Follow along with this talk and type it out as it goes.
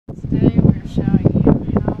Today we're showing you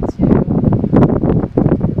how to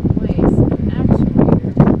replace an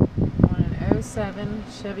actuator on an '07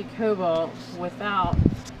 Chevy Cobalt without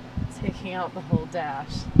taking out the whole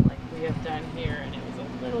dash like we have done here, and it was a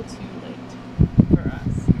little too late for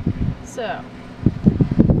us. So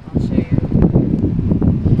I'll show you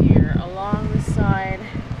here along the side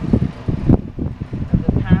of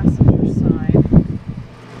the passenger side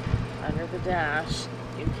under the dash.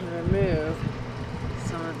 You can remove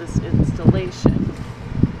some of this installation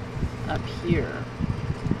up here.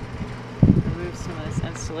 Remove some of this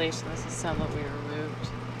installation. This is some that we removed.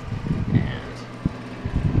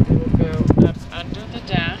 And we will go up under the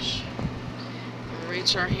dash. We'll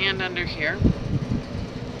reach our hand under here.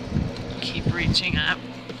 Keep reaching up.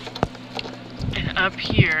 And up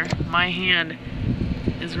here, my hand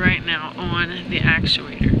is right now on the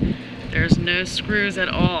actuator. There's no screws at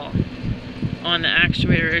all on the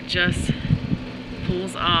actuator. It just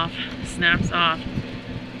pulls off, snaps off,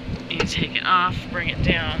 and you take it off, bring it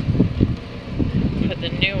down, put the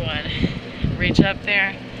new one, reach up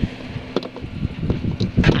there,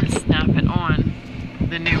 and snap it on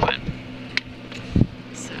the new one.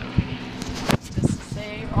 So, just to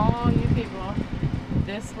save all you people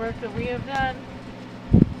this work that we have done,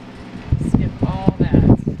 skip all that.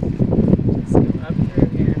 Just go up through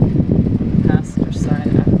here, passenger side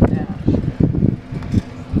of the dash.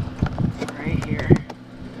 Right here.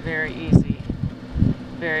 Very easy,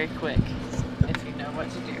 very quick, if you know what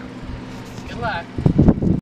to do. Good luck.